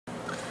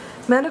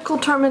Medical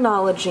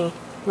terminology,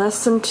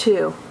 lesson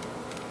 2.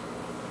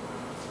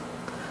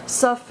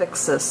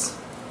 Suffixes.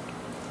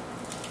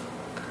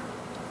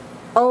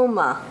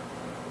 Oma,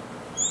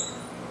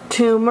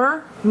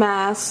 tumor,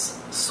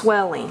 mass,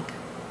 swelling.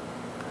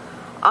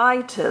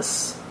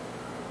 Itis,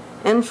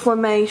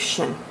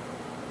 inflammation.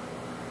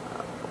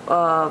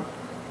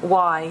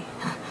 Y.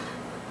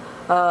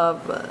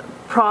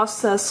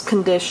 Process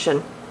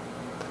condition.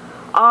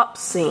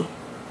 Autopsy,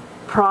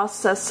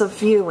 process of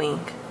viewing.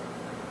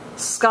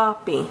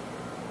 Scopy,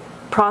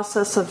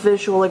 process of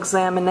visual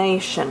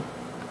examination.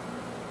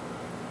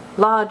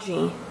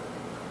 Logi,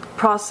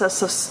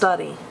 process of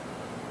study.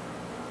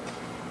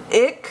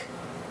 Ik,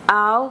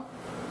 al,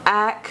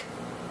 ak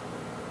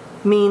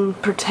mean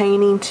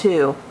pertaining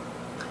to.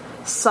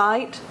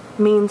 Site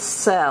means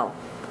cell.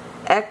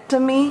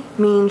 Ectomy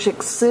means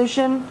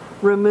excision,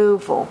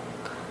 removal.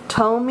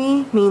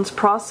 Tomy means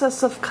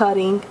process of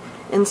cutting,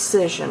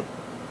 incision.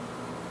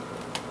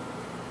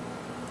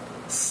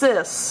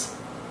 Cis,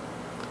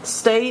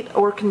 state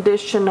or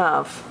condition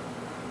of.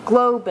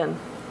 Globin,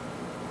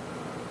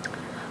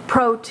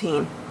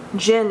 protein.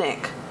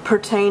 Genic,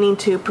 pertaining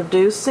to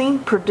producing,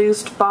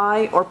 produced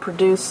by, or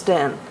produced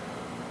in.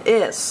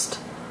 Ist,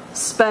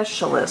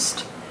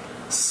 specialist.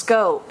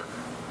 Scope,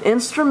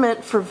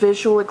 instrument for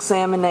visual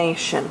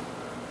examination.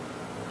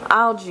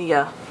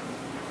 Algia,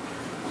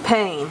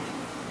 pain.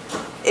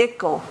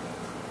 Ickle,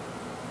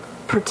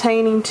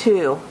 pertaining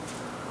to.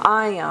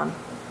 Ion,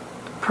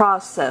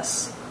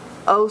 process.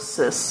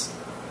 Osis,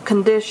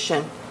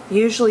 condition,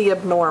 usually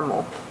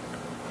abnormal.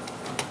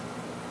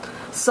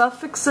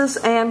 Suffixes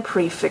and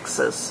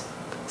prefixes.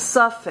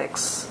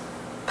 Suffix,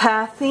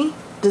 pathy,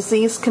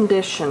 disease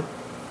condition.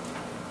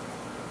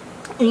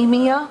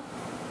 Emia,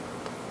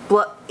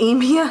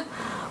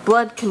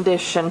 blood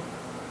condition.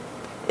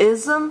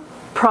 Ism,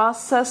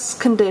 process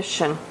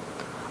condition.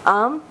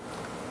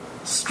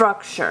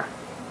 Structure.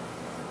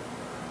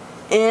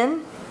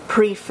 In,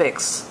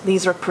 prefix.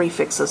 These are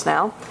prefixes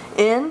now.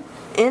 In,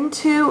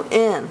 into,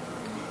 in.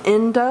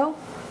 Indo,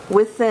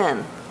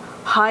 within.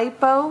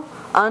 Hypo,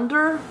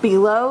 under,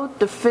 below,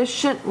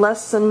 deficient,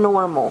 less than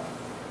normal.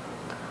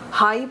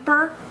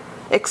 Hyper,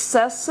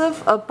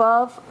 excessive,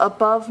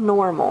 above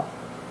normal.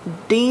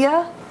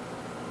 Dia,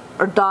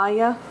 or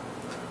dia,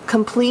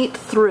 complete,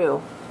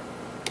 through.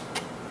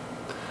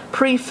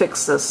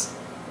 Prefixes.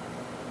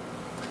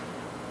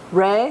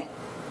 Re,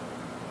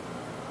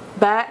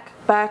 back,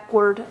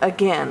 backward,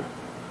 again.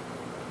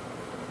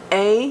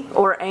 A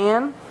or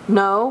an,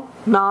 no,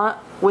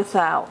 not,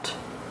 without.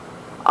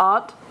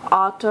 Aut,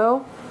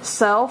 auto,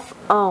 self,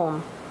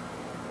 own.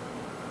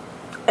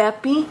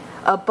 Epi,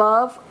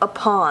 above,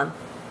 upon.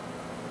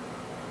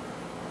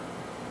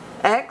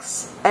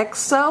 Ex,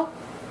 exo,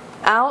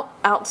 out,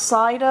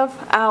 outside of,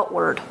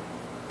 outward.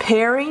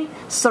 Peri,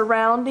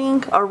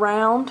 surrounding,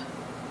 around.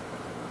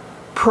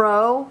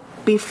 Pro,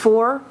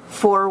 before,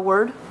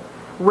 forward.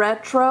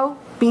 Retro,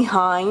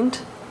 behind.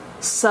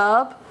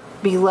 Sub,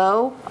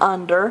 below,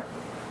 under.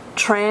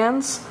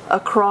 Trans,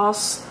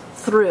 across,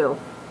 through.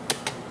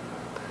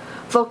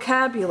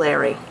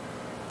 Vocabulary.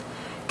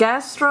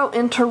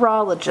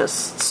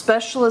 Gastroenterologist,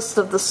 specialist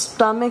of the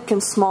stomach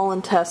and small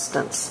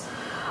intestines.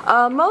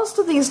 Most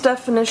of these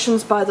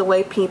definitions, by the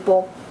way,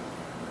 people,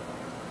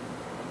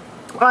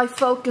 I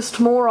focused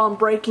more on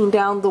breaking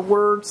down the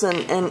words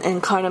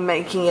and kind of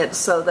making it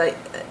so that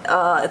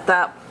at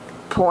that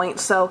point,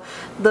 so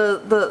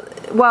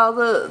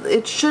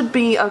it should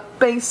be a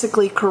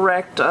basically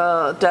correct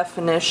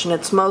definition.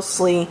 It's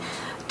mostly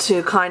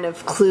to kind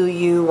of clue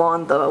you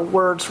on the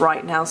words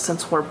right now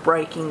since we're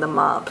breaking them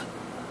up.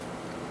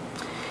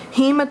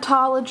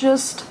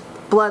 Hematologist,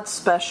 blood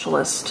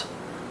specialist.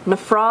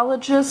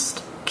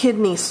 Nephrologist,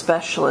 kidney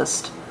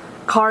specialist.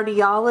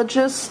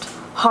 Cardiologist,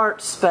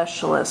 heart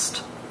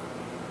specialist.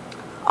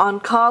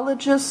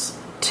 Oncologist,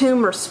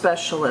 tumor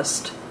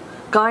specialist.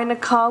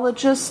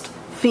 Gynecologist,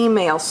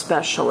 female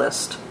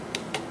specialist.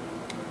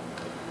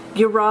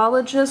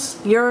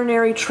 Urologist,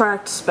 urinary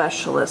tract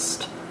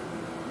specialist.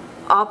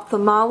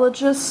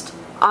 Ophthalmologist,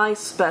 eye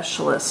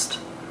specialist.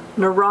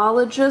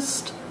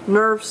 Neurologist,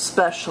 nerve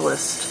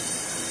specialist.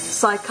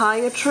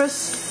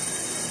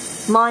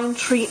 Psychiatrist, mind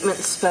treatment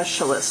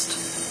specialist.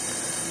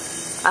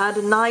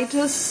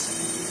 Adenitis,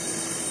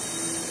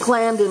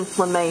 gland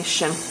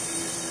inflammation.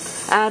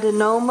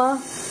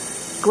 Adenoma,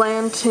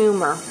 gland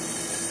tumor.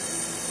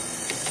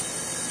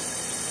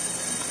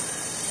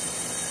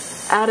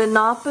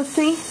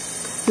 Adenopathy,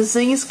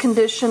 disease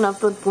condition of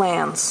the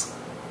glands.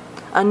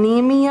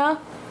 Anemia,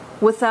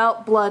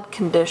 without blood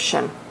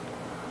condition.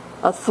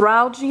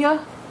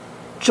 Arthralgia,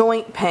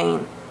 joint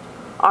pain.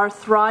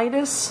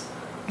 Arthritis,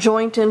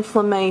 joint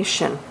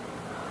inflammation.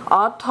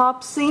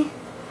 Autopsy,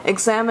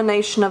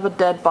 examination of a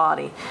dead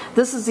body.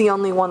 This is the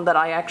only one that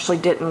I actually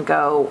didn't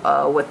go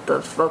with the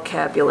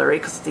vocabulary,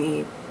 because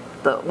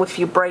if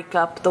you break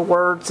up the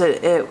words,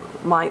 it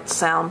might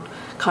sound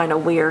kind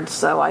of weird,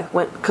 so I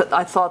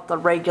thought the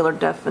regular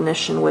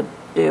definition would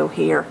do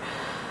here.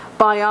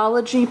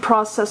 Biology,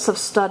 process of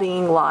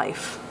studying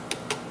life.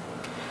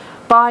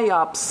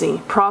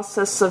 Biopsy,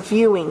 process of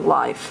viewing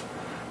life.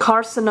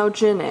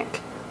 Carcinogenic,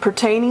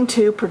 pertaining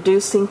to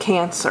producing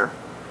cancer.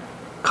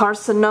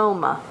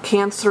 Carcinoma,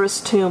 cancerous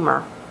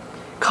tumor.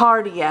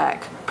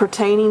 Cardiac,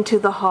 pertaining to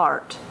the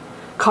heart.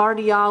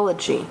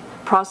 Cardiology,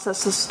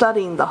 process of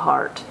studying the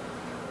heart.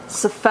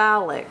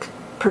 Cephalic,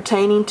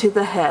 pertaining to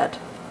the head.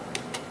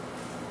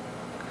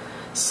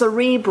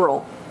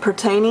 Cerebral,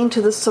 pertaining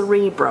to the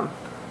cerebrum.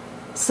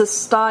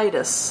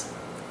 Cystitis,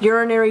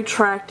 urinary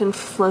tract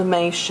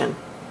inflammation.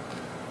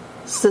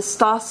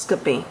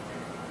 Cystoscopy,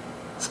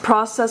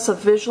 process of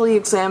visually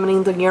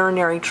examining the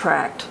urinary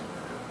tract.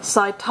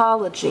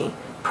 Cytology,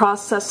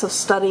 process of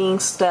studying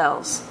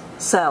cells.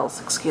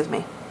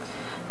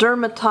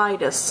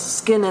 Dermatitis,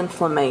 skin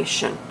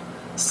inflammation.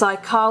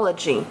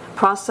 Psychology,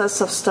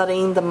 process of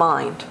studying the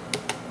mind.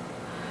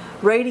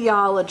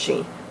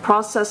 Radiology,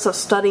 process of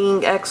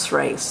studying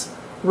x-rays.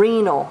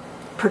 Renal,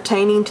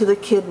 pertaining to the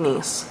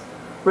kidneys.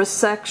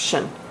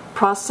 Resection,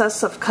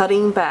 process of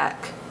cutting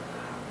back.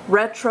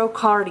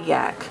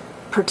 Retrocardiac,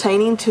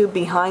 pertaining to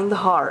behind the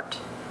heart.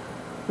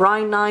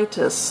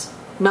 Rhinitis,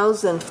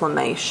 nose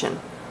inflammation.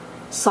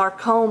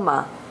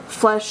 Sarcoma,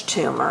 flesh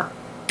tumor.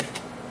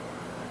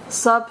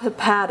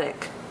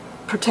 Subhepatic,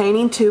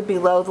 pertaining to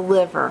below the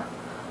liver.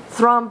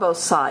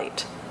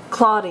 Thrombocyte,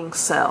 clotting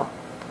cell.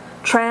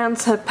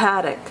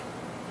 Transhepatic,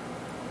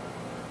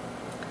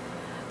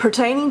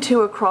 pertaining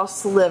to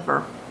across the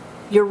liver.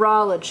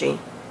 Urology,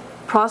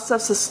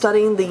 process of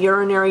studying the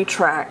urinary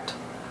tract.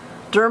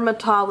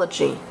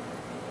 Dermatology,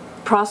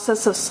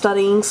 process of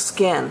studying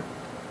skin.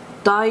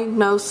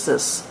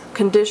 Diagnosis,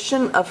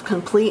 condition of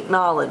complete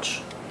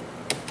knowledge.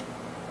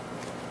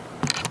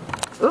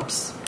 Oops.